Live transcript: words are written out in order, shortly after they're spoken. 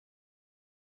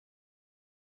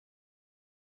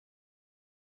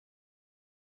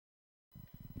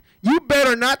You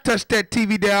better not touch that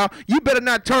TV dial. You better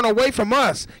not turn away from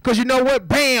us. Because you know what?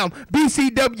 Bam!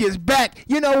 BCW is back.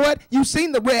 You know what? You've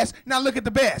seen the rest. Now look at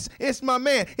the best. It's my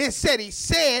man. It said he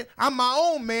said, I'm my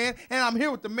own man, and I'm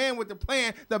here with the man with the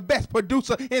plan, the best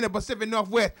producer in the Pacific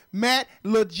Northwest. Matt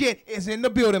Legit is in the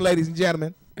building, ladies and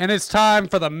gentlemen. And it's time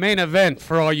for the main event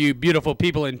for all you beautiful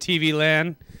people in TV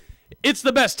land. It's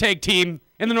the best tag team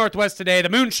in the Northwest today, the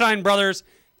Moonshine Brothers,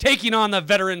 taking on the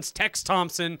veterans Tex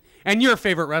Thompson and your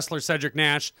favorite wrestler, Cedric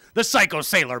Nash, the Psycho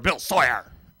Sailor, Bill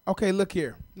Sawyer. Okay, look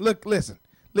here. Listen,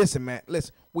 Matt.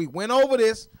 Listen, we went over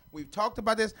this. We've talked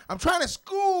about this. I'm trying to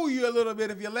school you a little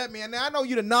bit if you let me. And now I know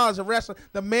you the knowledge of wrestling,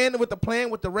 the man with the plan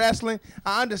with the wrestling.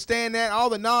 I understand that. All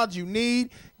the knowledge you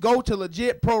need. Go to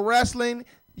Legit Pro Wrestling,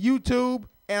 YouTube,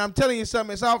 and I'm telling you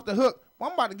something. It's off the hook. Well,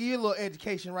 I'm about to give you a little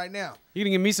education right now. You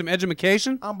gonna give me some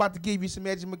education? I'm about to give you some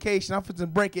education. I'm going to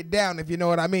break it down, if you know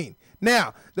what I mean.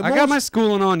 Now, I got my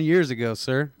schooling on years ago,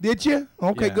 sir. Did you?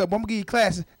 Okay, yeah. good. Well, I'm going to give you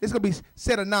classes. This is going to be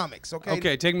setonomics, okay?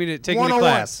 Okay, take me to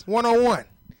class. 101.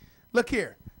 Look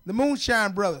here. The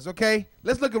Moonshine Brothers, okay?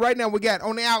 Let's look at right now. We got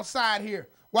on the outside here.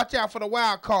 Watch out for the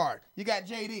wild card. You got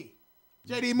JD.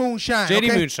 JD Moonshine. JD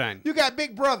okay? Moonshine. You got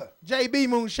Big Brother. JB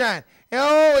Moonshine.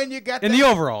 Oh, and you got in the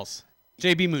overalls.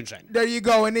 JB Moonshine. There you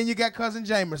go. And then you got Cousin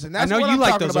Jameson. That's I know what you I'm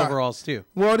like talking those about. overalls, too.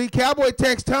 Well, the Cowboy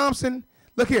Tex Thompson.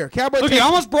 Look here. Cowboy Look, Tex. he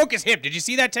almost broke his hip. Did you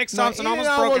see that? Tex Thompson almost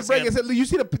broke his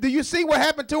hip. Do you see what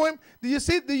happened to him? Do you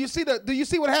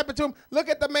see what happened to him? Look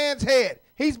at the man's head.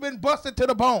 He's been busted to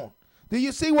the bone. Do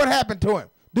you see what happened to him?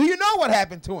 Do you know what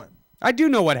happened to him? I do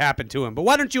know what happened to him, but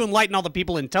why don't you enlighten all the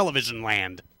people in television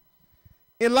land?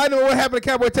 Enlighten them what happened to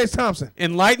Cowboy Tex Thompson.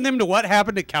 Enlighten them to what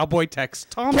happened to Cowboy Tex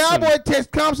Thompson. Cowboy Tex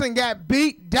Thompson got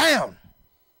beat down.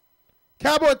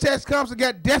 Cowboy Tex Thompson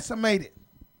got decimated.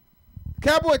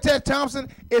 Cowboy Tex Thompson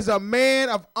is a man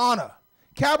of honor.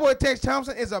 Cowboy Tex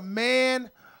Thompson is a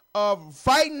man of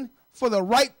fighting for the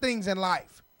right things in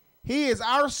life. He is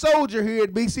our soldier here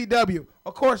at BCW.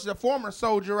 Of course, the former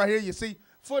soldier right here, you see,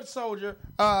 foot soldier,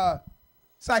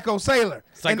 Psycho Sailor.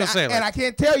 Psycho Sailor. And I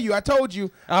can't tell you. I told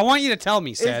you. I want you to tell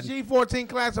me, Sed. It's G14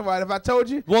 classified. Have I told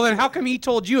you? Well, then how come he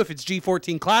told you if it's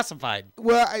G14 classified?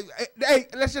 Well, hey,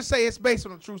 let's just say it's based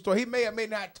on a true story. He may or may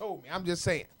not have told me. I'm just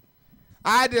saying.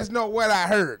 I just know what I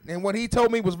heard. And what he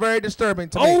told me was very disturbing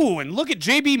to me. Oh, and look at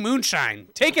JB Moonshine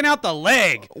taking out the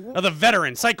leg of the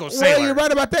veteran Psycho Sailor. Well, you're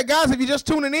right about that, guys. If you're just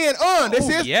tuning in,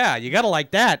 yeah, you got to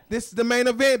like that. This is the main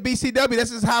event, BCW.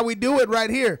 This is how we do it right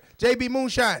here. JB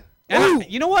Moonshine. And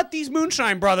you know what? These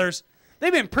Moonshine Brothers,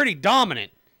 they've been pretty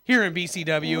dominant here in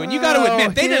BCW, and you got to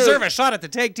admit, they deserve a shot at the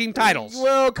tag team titles.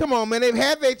 Well, come on, man. They've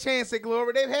had their chance at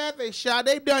glory. They've had their shot.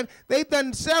 They've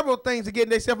done several things to get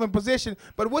themselves in position.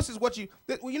 But this is what you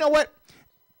know what?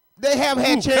 They have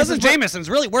had chances. Cousin Jameson's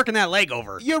really working that leg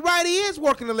over. You're right. He is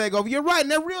working the leg over. You're right. And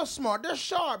they're real smart. They're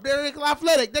sharp. They're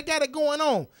athletic. They got it going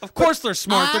on. Of course they're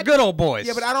smart. They're good old boys.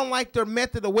 Yeah, but I don't like their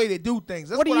method, the way they do things.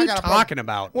 That's what are you talking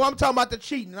about? Well, I'm talking about the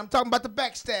cheating. I'm talking about the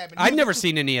backstabbing. I've never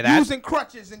seen any of that. Using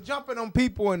crutches and jumping on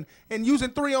people and using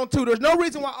 3-on-2. There's no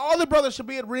reason why all the brothers should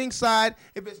be at ringside.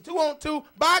 If it's 2-on-2,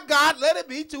 by God, let it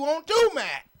be 2-on-2,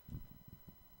 Matt.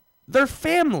 They're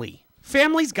family.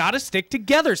 Family's got to stick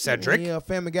together, Cedric. Yeah,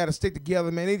 family got to stick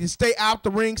together, man. They need to stay out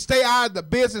the ring, stay out of the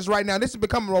business right now. This is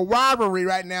becoming a rivalry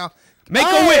right now. Make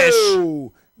a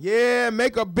wish. Yeah,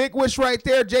 make a big wish right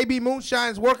there. JB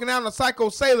Moonshine's working out on a Psycho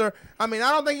Sailor. I mean,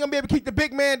 I don't think he's going to be able to keep the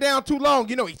big man down too long.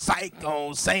 You know, he's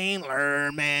Psycho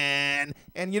Sailor, man.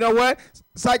 And you know what?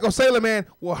 Psycho Sailor, man,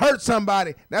 will hurt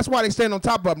somebody. That's why they stand on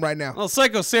top of him right now. Well,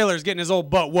 Psycho Sailor's getting his old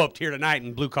butt whooped here tonight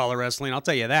in blue-collar wrestling. I'll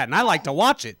tell you that. And I like to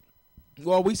watch it.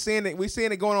 Well, we seeing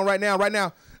it going on right now. Right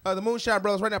now, the Moonshine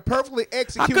Brothers right now perfectly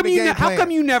executing the game plan. How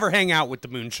come you never hang out with the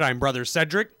Moonshine Brothers,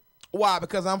 Cedric? Why?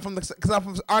 Because I'm from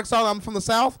Arkansas. I'm from the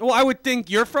South. Well, I would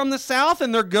think you're from the South,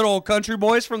 and they're good old country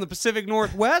boys from the Pacific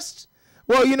Northwest.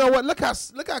 Well, you know what? Look how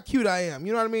cute I am.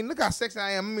 You know what I mean? Look how sexy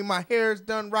I am. I mean, my hair is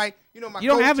done right. You know, you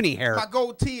don't have any hair. My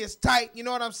goatee is tight. You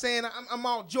know what I'm saying? I'm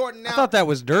all Jordan now. I thought that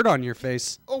was dirt on your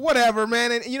face. Or whatever,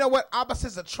 man. And you know what?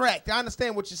 Opposites attract. I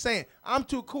understand what you're saying. I'm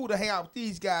too cool to hang out with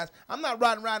these guys. I'm not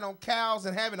riding around on cows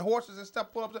and having horses and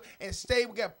stuff pull up and stay.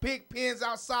 We got big pens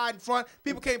outside in front.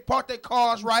 People can't park their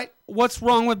cars right. What's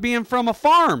wrong with being from a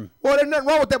farm? Well, there's nothing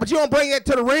wrong with that, but you don't bring that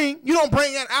to the ring. You don't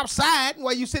bring that outside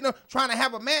while you sitting there trying to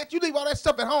have a match. You leave all that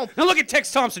stuff at home. Now look at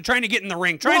Tex Thompson trying to get in the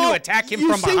ring, trying to attack him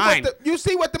from behind. You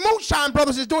see what the Moonshine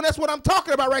Brothers is doing? That's what I'm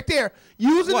talking about right there.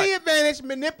 Using the advantage,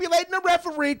 manipulating the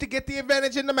referee to get the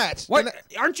advantage in the match. What?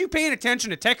 Aren't you paying attention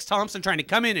to Tex Thompson trying to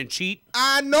come in and cheat?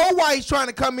 I know why he's trying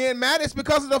to come in, Matt. It's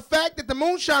because of the fact that the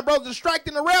Moonshine Brothers are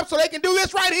distracting the ref so they can do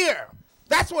this right here.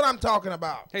 That's what I'm talking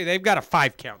about. Hey, they've got a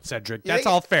 5 count, Cedric. That's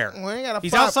all fair. Well, they got a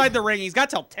He's 5 outside the ring. He's got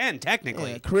till 10,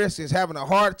 technically. Yeah, Chris is having a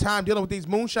hard time dealing with these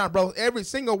Moonshine brothers every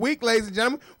single week, ladies and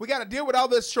gentlemen. We got to deal with all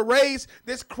this charades,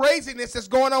 this craziness that's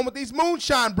going on with these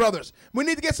Moonshine brothers. We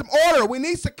need to get some order. We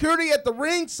need security at the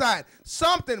ringside.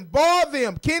 Something. Bar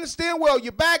them. Ken Stilwell,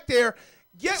 you're back there.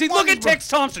 See, look at Tex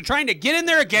Thompson trying to get in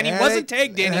there again. He wasn't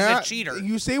tagged in. He's a cheater.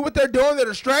 You see what they're doing? They're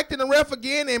distracting the ref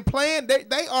again and playing.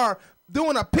 They are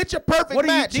doing a picture-perfect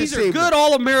match. These are good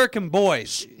All-American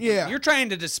boys. Yeah. You're trying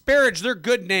to disparage their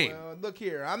good name. Look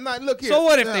here. I'm not. Look here. So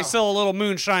what if they sell a little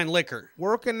moonshine liquor?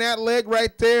 Working that leg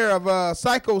right there of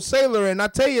Psycho Sailor. And I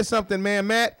tell you something, man,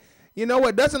 Matt. You know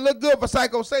what? Doesn't look good for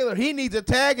Psycho Sailor. He needs a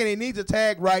tag, and he needs a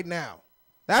tag right now.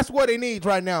 That's what he needs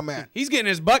right now, man. He's getting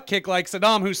his butt kicked like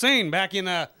Saddam Hussein back in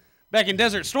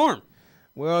Desert Storm.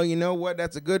 Well, you know what?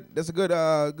 That's a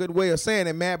good way of saying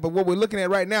it, Matt. But what we're looking at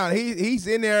right now, he's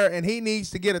in there and he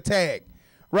needs to get a tag.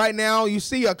 Right now, you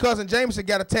see cousin Jameson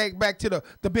got a tag back to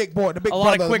the big boy, the big brother.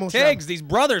 A lot of quick tags. These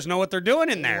brothers know what they're doing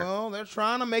in there. Well, they're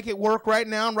trying to make it work right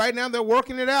now. Right now, they're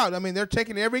working it out. I mean, they're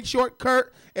taking every short turn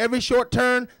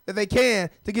that they can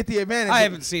to get the advantage. I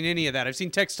haven't seen any of that. I've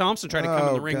seen Tex Thompson try to come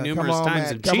in the ring numerous times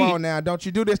Matt. and cheat. Come on now. Don't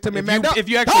you do this to me, man. If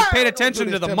you actually paid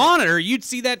attention to the monitor, you'd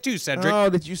see that too, Cedric. Oh,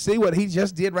 did you see what he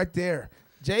just did right there?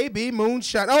 JB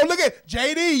Moonshine. Oh, look at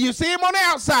JD. You see him on the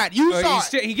outside. You saw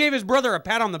it. He gave his brother a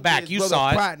pat on the back. You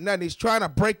saw it. Nothing. He's trying to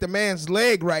break the man's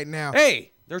leg right now. Hey,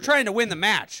 they're trying to win the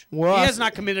match. Well, he has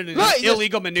not committed an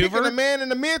illegal maneuver. Kicking the man in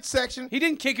the midsection. He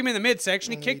didn't kick him in the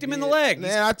midsection. He kicked him in the leg.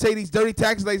 Man, I tell you, these dirty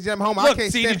taxes, ladies and gentlemen, home. Look, I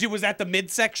can't stand. was that the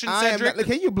midsection, Cedric?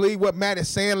 Can you believe what Matt is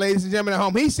saying, ladies and gentlemen, at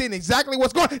home? He's seeing exactly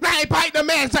what's going on. Now he biting the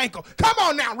man's ankle. Come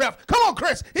on now, ref. Come on,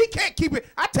 Chris. He can't keep it.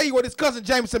 I tell you what, his cousin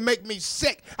Jameson make me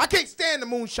sick. I can't stand the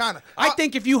Moonshiner. I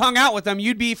think if you hung out with them,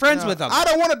 you'd be friends with them. I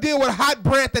don't want to deal with hot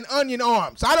breath and onion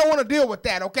arms. I don't want to deal with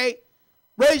that, okay?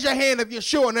 Raise your hand if you're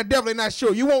sure, and they're definitely not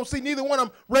sure. You won't see neither one of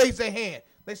them raise their hand.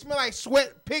 They smell like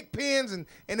sweat, pig pens, and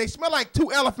they smell like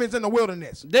 2 elephants in the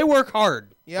wilderness. They work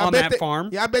hard on that farm.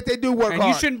 Yeah, I bet they do work hard. And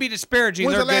you shouldn't be disparaging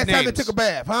their good names. When's the last time they took a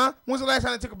bath, huh? When's the last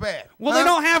time they took a bath? Well, they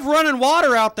don't have running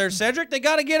water out there, Cedric. They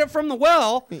got to get it from the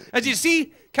well. As you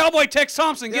see, Cowboy Tex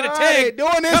Thompson get a tag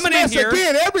doing this coming in here.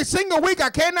 Again every single week. I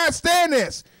cannot stand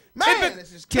this. Man,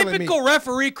 this is killing me. Typical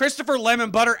referee Christopher Lemon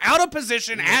Butter out of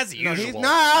position as usual. He's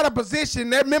not out of position.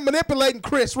 They're manipulating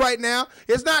Chris right now.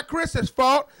 It's not Chris's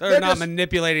fault. They're not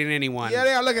manipulating anyone. Yeah,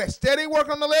 they are. Look at that. Steady work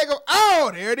on the leg of.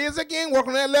 Oh, there it is again. Working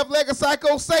on that left leg of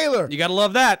Psycho Sailor. You got to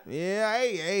love that. Yeah,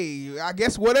 hey. I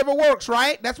guess whatever works,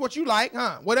 right? That's what you like,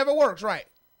 huh? Whatever works, right?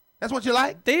 That's what you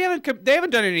like? They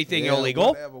haven't done anything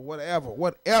illegal. Whatever.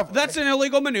 That's an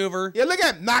illegal maneuver. Yeah, look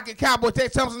at him knocking Cowboy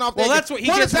Tex Thompson off. Well, that's what he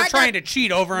gets for trying to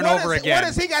cheat over and over again. What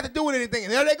does he got to do with anything?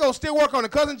 And there they go, still work on the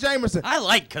cousin Jameson. I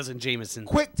like cousin Jameson.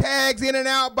 Quick tags in and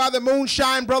out by the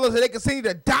Moonshine brothers, and they continue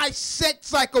to dissect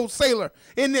Psycho Sailor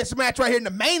in this match right here in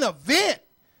the main event.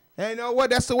 And you know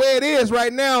what? That's the way it is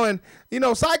right now. And, you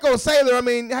know, Psycho Sailor, I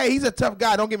mean, hey, he's a tough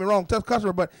guy. Don't get me wrong, tough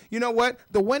customer. But you know what?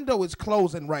 The window is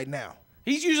closing right now.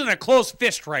 He's using a closed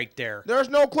fist right there. There's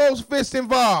no closed fist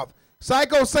involved.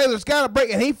 Psycho Sailor's got to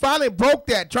break, and he finally broke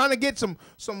that, trying to get some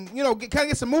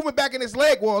get some movement back in his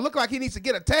leg. Well, it looked like he needs to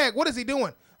get a tag. What is he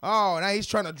doing? Oh, now he's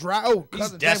trying to drive. Oh,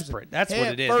 he's desperate. That's what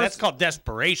it is. That's called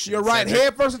desperation. You're right.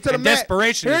 Head first into the mat.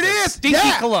 Desperation. Here it is.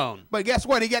 Stinky cologne. But guess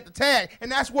what? He got the tag,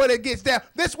 and that's what it gets down.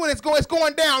 This one it's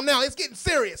going down now. It's getting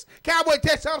serious. Cowboy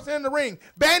Tex Thompson in the ring,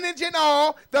 bandage and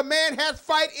all. The man has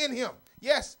fight in him.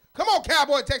 Yes. Come on,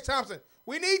 Cowboy Tex Thompson.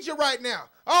 We need you right now.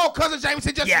 Oh, cousin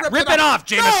Jameson just ripped it off.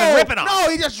 Jameson. Rip it off. No,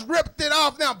 he just ripped it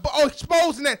off now. Oh,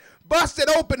 exposing that busted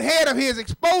open head of his.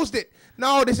 Exposed it.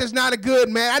 No, this is not a good,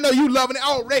 man. I know you loving it.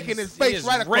 Oh, raking his face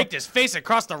right across. Raked his face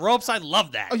across the ropes. I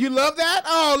love that. Oh, you love that?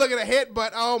 Oh, look at the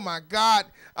headbutt. Oh, my God.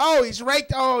 Oh, he's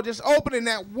raked. Oh, just opening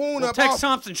that wound up. Tex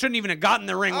Thompson shouldn't even have gotten in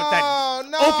the ring with that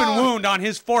open wound on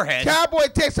his forehead. Cowboy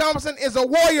Tex Thompson is a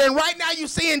warrior, and right now you're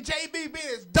seeing JB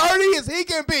being as dirty as he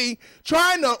can be,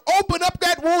 trying to open up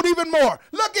that wound even more.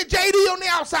 Look at JD on the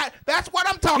outside. That's what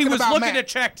I'm talking about, He was looking to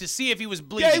check to see if he was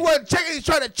bleeding. Yeah, he wasn't checking. He's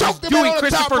trying to choke him on the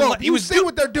top rope. You see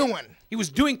what they're doing. He was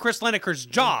doing Chris Lineker's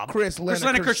job. Chris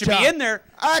Lineker should be in there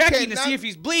checking to see if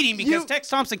he's bleeding because Tex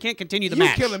Thompson can't continue the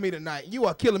match. You're killing me tonight. You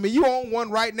are killing me. You own one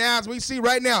right now as we see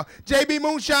right now. JB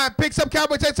Moonshine picks up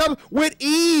Cowboy Tex Thompson with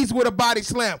ease with a body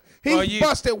slam. He's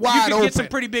busted wide open. You open. get some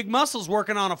pretty big muscles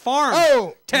working on a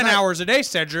farm. 10 nice. hours a day,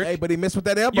 Cedric. Hey, but he missed with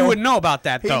that elbow. You wouldn't know about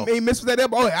that, though. He missed with that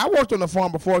elbow. Oh, I worked on the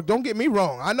farm before. Don't get me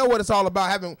wrong. I know what it's all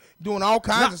about, doing all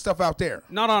kinds of stuff out there.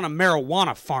 Not on a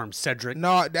marijuana farm, Cedric.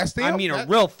 No, that's them. I mean a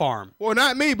real farm. Well,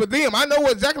 not me, but them. I know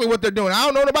exactly what they're doing. I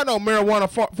don't know about no marijuana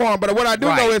farm, but what I do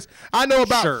know is I know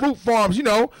about fruit farms,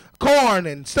 corn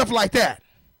and stuff like that.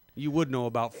 You would know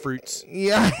about fruits.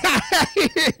 Yeah.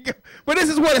 But this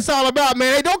is what it's all about,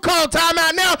 man. Hey, don't call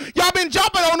timeout now. Y'all been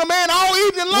jumping on the man all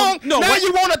evening long. Now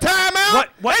you want a timeout?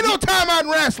 Ain't no timeout in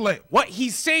wrestling. What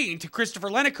he's saying to Christopher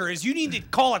Lineker is you need to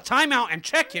call a timeout and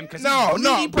check him because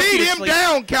beat him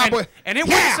down, Cowboy. And it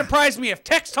wouldn't surprise me if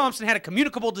Tex Thompson had a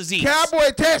communicable disease.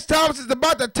 Cowboy Tex Thompson's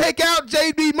about to take out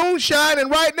JD Moonshine,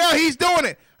 and right now he's doing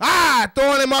it.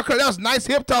 Throwing him out. That was a nice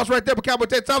hip toss right there for Cowboy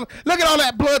Tex Thompson. Look at all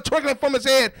that blood trickling from his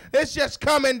head. It's just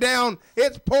coming down.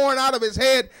 It's pouring out of his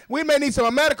head. We may need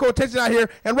some medical attention out here.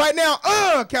 And right now,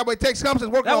 Cowboy Tex Thompson's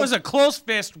working on... That was a close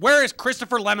fist. Where is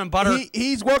Christopher Lemon Butter?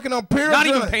 He's working on pure Not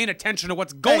even paying attention to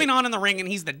what's going on in the ring, and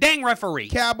he's the dang referee.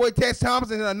 Cowboy Tex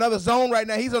Thompson in another zone right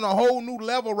now. He's on a whole new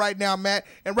level right now, Matt.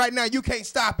 And right now, you can't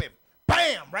stop him.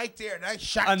 Bam! Right there. Nice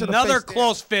shot to the face. Another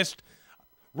close fist.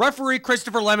 Referee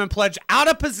Christopher Lemon Pledge out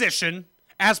of position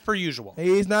as per usual.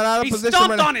 He's not out of position. He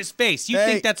stomped on his face. You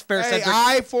think that's fair, Cedric?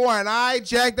 Eye for an eye,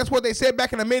 Jack. That's what they said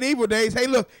back in the medieval days. Hey,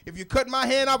 look, if you cut my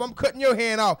hand off, I'm cutting your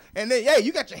hand off. And then,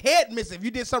 you got your head missing. If you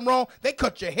did something wrong, they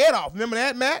cut your head off. Remember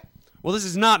that, Matt? Well, this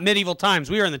is not medieval times.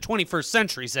 We are in the 21st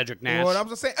century, Cedric Nash. Well, I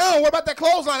was just saying, what about that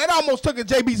clothesline? That almost took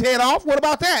JB's head off. What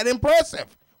about that? Impressive.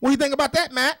 What do you think about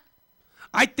that, Matt?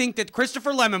 I think that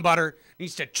Christopher Lemon Butter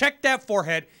needs to check that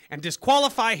forehead and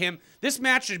disqualify him. This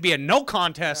match should be a no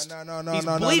contest. No. He's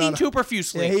bleeding too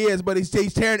profusely. Yeah, he is, but he's tearing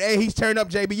up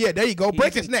JB. Yeah, there you go.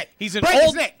 Break his neck. He's an Break old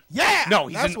his neck. Yeah. No,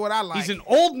 that's what I like. He's an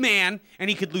old man, and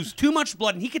he could lose too much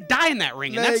blood, and he could die in that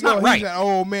ring, and there that's not right. He's an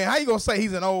old man. How you gonna say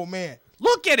he's an old man?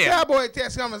 Look at him. Cowboy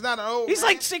Tex Thompson's not an old He's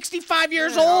man. like 65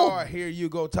 years old. Oh, here you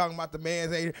go talking about the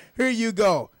man's age. Here you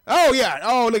go. Oh, yeah.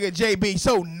 Oh, look at JB.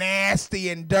 So nasty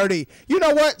and dirty. You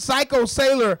know what? Psycho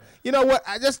Sailor, you know what?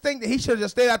 I just think that he should have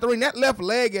just stayed out the ring. That left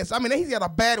leg is, he's got a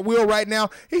bad wheel right now.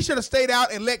 He should have stayed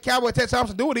out and let Cowboy Tex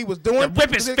Thompson do what he was doing.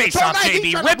 Rip his face off,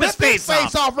 JB. Rip his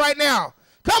face off right now.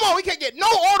 Come on, we can't get no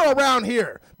order around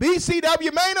here.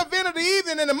 BCW main event of the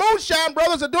evening, and the Moonshine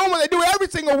brothers are doing what they do every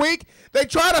single week. They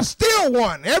try to steal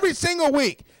one every single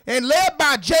week. And led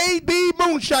by JB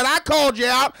Moonshine. I called you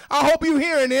out. I hope you're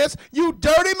hearing this. You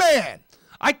dirty man.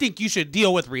 I think you should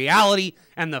deal with reality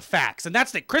and the facts. And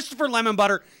that's that Christopher Lemon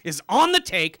Butter is on the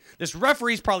take. This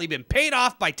referee's probably been paid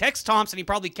off by Tex Thompson. He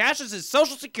probably cashes his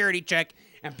Social Security check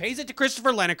and pays it to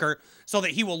Christopher Lineker so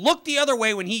that he will look the other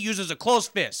way when he uses a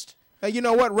closed fist. Hey, you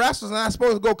know what? Wrestlers are not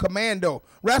supposed to go commando.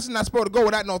 Wrestlers not supposed to go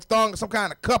without no thong or some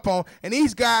kind of cup on. And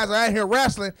these guys are out here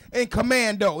wrestling in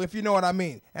commando, if you know what I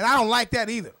mean. And I don't like that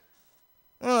either.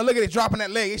 Look at it dropping that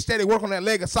leg. He's steady working on that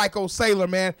leg of Psycho Sailor,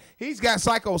 man. He's got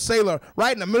Psycho Sailor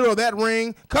right in the middle of that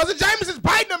ring. Cousin Jameson's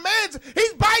biting the man's.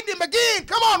 He's biting him again.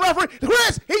 Come on, referee.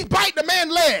 Chris, he's biting the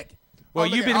man's leg. Well,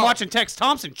 you've been watching Tex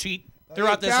Thompson cheat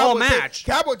throughout this whole match.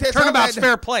 Turnabout's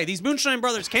fair play. These Moonshine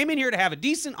brothers came in here to have a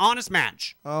decent, honest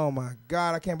match. Oh, my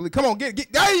God. I can't believe. Come on,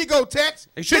 get there you go, Tex.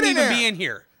 They shouldn't even be in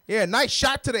here. Yeah, nice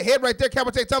shot to the head right there. Cowboy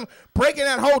Tex Thompson breaking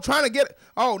that hole, trying to get.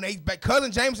 Oh, and he's back. Cousin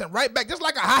Jameson right back, just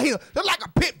like a high heel, just like a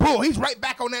pit bull. He's right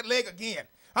back on that leg again.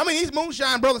 These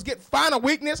Moonshine brothers get final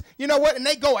weakness, you know what, and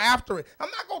they go after it. I'm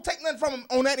not going to take nothing from them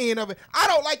on that end of it. I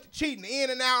don't like the cheating, the in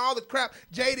and out, all the crap.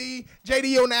 JD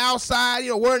on the outside,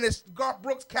 wearing this Garth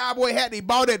Brooks cowboy hat. He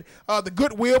bought it, the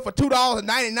Goodwill for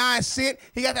 $2.99.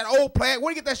 He got that old plaid.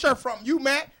 Where did you get that shirt from? You,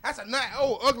 Matt? That's a nice,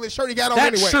 ugly shirt he got on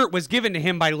anyway. That shirt was given to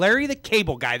him by Larry the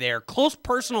Cable Guy there. Close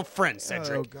personal friend,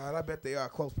 Cedric. Oh, God, I bet they are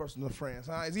close personal friends.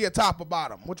 Huh? Is he a top or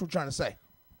bottom? What you trying to say?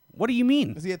 What do you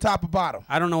mean? Is he a top or bottom?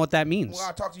 I don't know what that means. Well,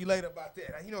 I'll talk to you later about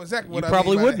that. You know exactly what I mean. You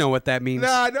probably would know what that means.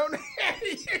 No, I don't.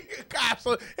 God,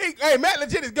 so, hey, Matt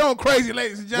legit is going crazy,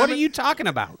 ladies and gentlemen. What are you talking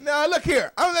about? No, look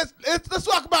here. Let's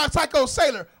talk about Psycho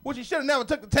Sailor, which he should have never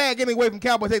took the tag anyway from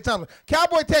Cowboy Tex Thompson.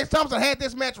 Cowboy Tex Thompson had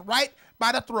this match right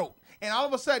by the throat. And all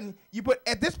of a sudden, you put,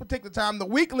 at this particular time, the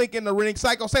weak link in the ring,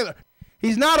 Psycho Sailor.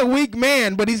 He's not a weak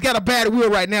man, but he's got a bad wheel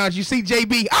right now. As you see,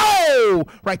 JB,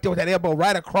 right there with that elbow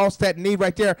right across that knee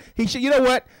right there. You know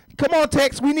what? Come on,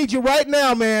 Tex. We need you right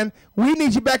now, man. We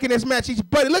need you back in this match.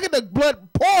 Buddy, look at the blood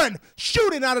pouring,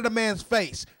 shooting out of the man's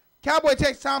face. Cowboy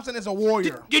Tex Thompson is a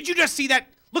warrior. Did you just see that?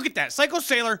 Look at that. Psycho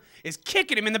Sailor is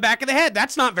kicking him in the back of the head.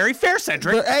 That's not very fair,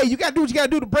 Cedric. But, hey, you got to do what you got to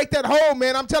do to break that hole,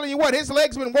 man. I'm telling you what, his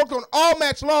legs been worked on all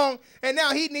match long, and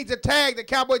now he needs a tag to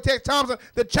Cowboy Tex Thompson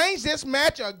to change this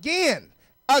match again,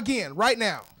 right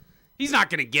now. He's not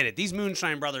going to get it. These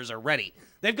Moonshine brothers are ready.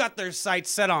 They've got their sights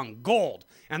set on gold,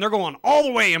 and they're going all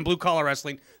the way in blue-collar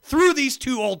wrestling through these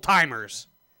two old-timers.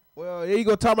 Well, there you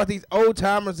go, talk about these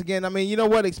old-timers again. I mean, you know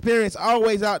what? Experience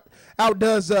always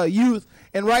outdoes youth.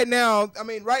 And right now,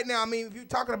 if you're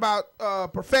talking about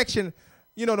perfection,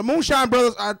 you know, the Moonshine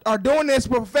brothers are doing this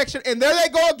for perfection, and there they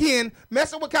go again,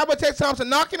 messing with Coyboy Tex Thompson,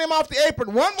 knocking him off the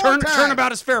apron one more time.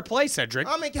 Turnabout is fair play, Cedric.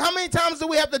 I mean, how many times do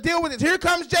we have to deal with this? Here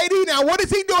comes JD now. What is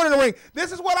he doing in the ring?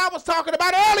 This is what I was talking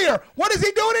about earlier. What is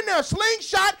he doing in there?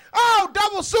 Slingshot. Oh,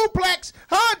 double suplex.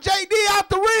 JD out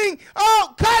the ring.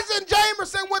 Oh, cousin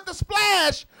Jameson with the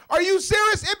splash. Are you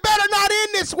serious? It better not end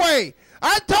this way.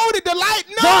 I told it to light.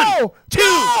 No. 1, 2,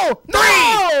 3.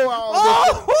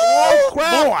 Oh,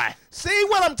 crap. Boy. See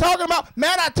what I'm talking about?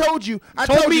 Matt, I told you.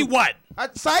 Told me what?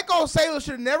 Psycho Sailor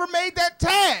should have never made that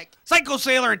tag. Psycho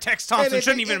Sailor and Tex Thompson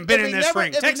shouldn't even have been in this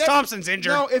ring. Tex Thompson's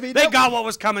injured. They got what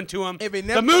was coming to him.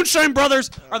 The Moonshine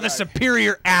brothers are the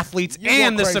superior athletes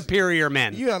and the superior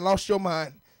men. You done lost your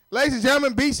mind. Ladies and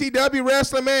gentlemen, BCW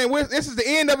Wrestling, man. This is the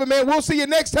end of it, man. We'll see you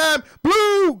next time.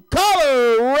 Blue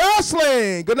Collar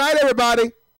Wrestling. Good night,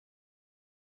 everybody.